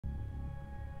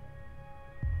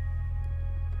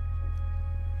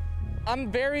I'm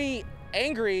very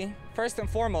angry, first and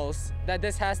foremost, that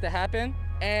this has to happen.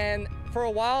 And for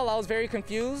a while, I was very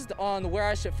confused on where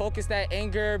I should focus that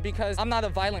anger because I'm not a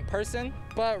violent person.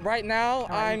 But right now,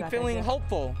 I'm feeling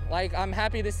hopeful. Like, I'm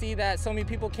happy to see that so many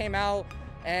people came out,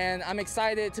 and I'm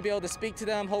excited to be able to speak to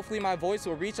them. Hopefully my voice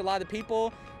will reach a lot of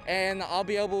people, and I'll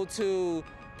be able to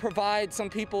provide some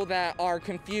people that are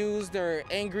confused or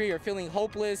angry or feeling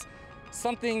hopeless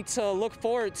something to look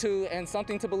forward to and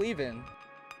something to believe in.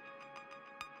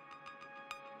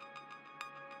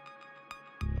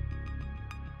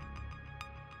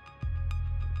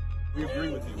 We agree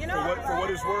with you. For what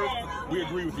it's worth, we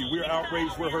agree with you. We're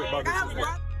outraged. We're hurt by this as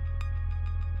well.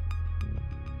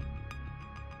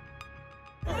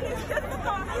 I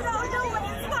don't know what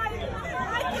it's like.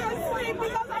 I can't sleep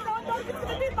because I don't know if it's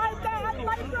going to be my dad,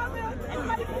 my brother, and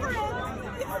my friend.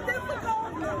 It's difficult.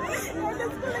 And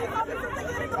this police officers are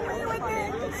getting away with it.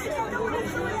 And no one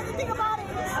is doing anything about it.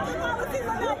 The policies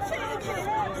are not changing.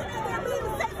 And they're being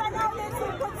set by now to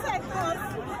protect us.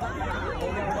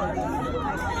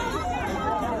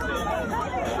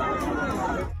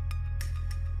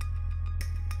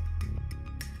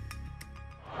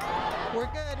 We're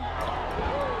good.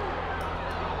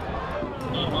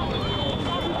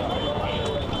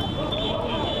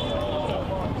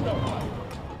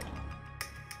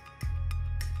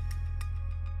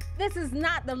 This is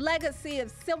not the legacy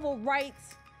of civil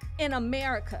rights in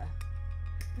America.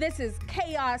 This is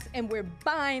chaos, and we're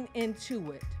buying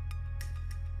into it.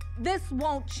 This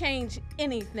won't change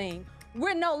anything.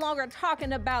 We're no longer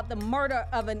talking about the murder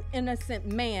of an innocent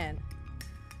man.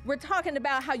 We're talking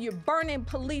about how you're burning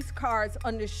police cars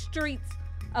on the streets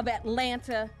of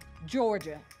Atlanta,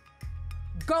 Georgia.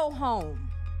 Go home.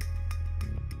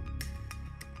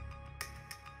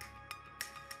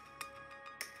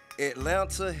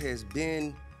 Atlanta has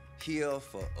been here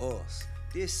for us.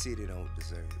 This city don't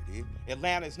deserve it.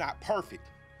 Atlanta is not perfect,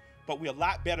 but we're a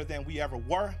lot better than we ever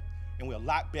were, and we're a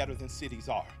lot better than cities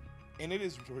are. And it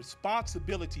is the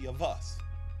responsibility of us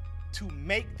to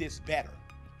make this better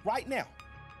right now.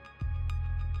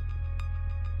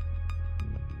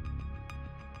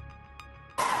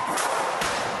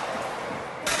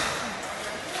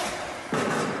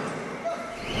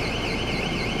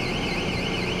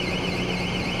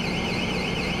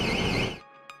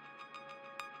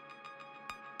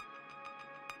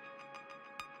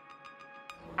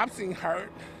 I've seen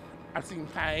hurt, I've seen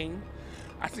pain,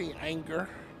 I've seen anger,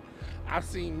 I've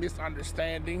seen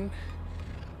misunderstanding,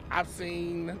 I've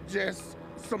seen just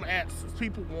some answers.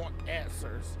 People want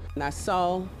answers. And I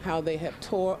saw how they have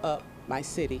tore up my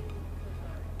city.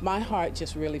 My heart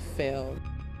just really fell.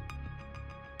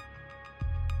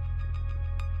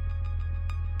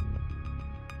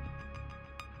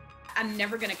 I'm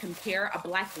never going to compare a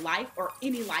Black life, or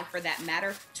any life for that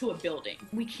matter, to a building.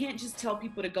 We can't just tell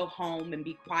people to go home and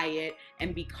be quiet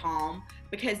and be calm,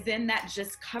 because then that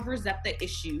just covers up the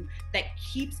issue that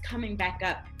keeps coming back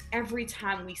up every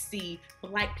time we see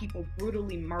Black people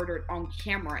brutally murdered on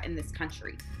camera in this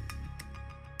country.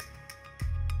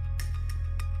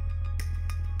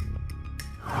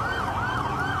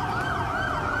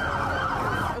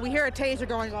 We hear a taser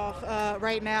going off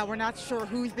right now. We're not sure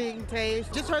who's being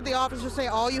tased. Just heard the officer say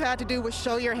all you had to do was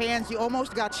show your hands. You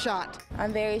almost got shot.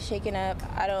 I'm very shaken up.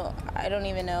 I don't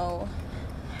even know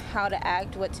how to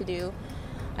act, what to do.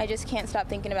 I just can't stop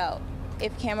thinking about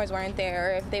if cameras weren't there,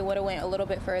 or if they would have went a little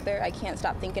bit further. I can't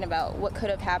stop thinking about what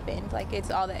could have happened. Like, it's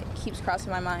all that keeps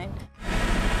crossing my mind.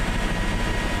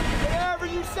 Whatever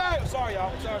you say. Sorry,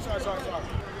 y'all. Sorry.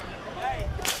 Hey.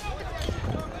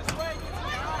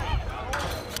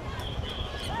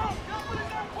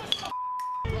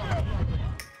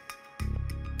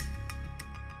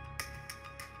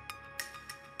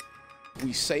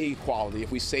 We say equality,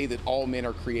 if we say that all men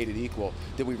are created equal,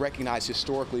 then we recognize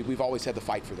historically we've always had to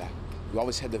fight for that. We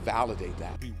always had to validate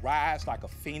that. We rise like a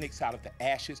phoenix out of the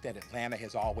ashes that Atlanta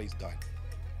has always done.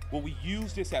 Will we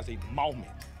use this as a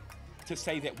moment to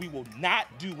say that we will not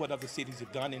do what other cities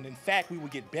have done, and in fact, we will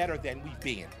get better than we've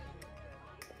been?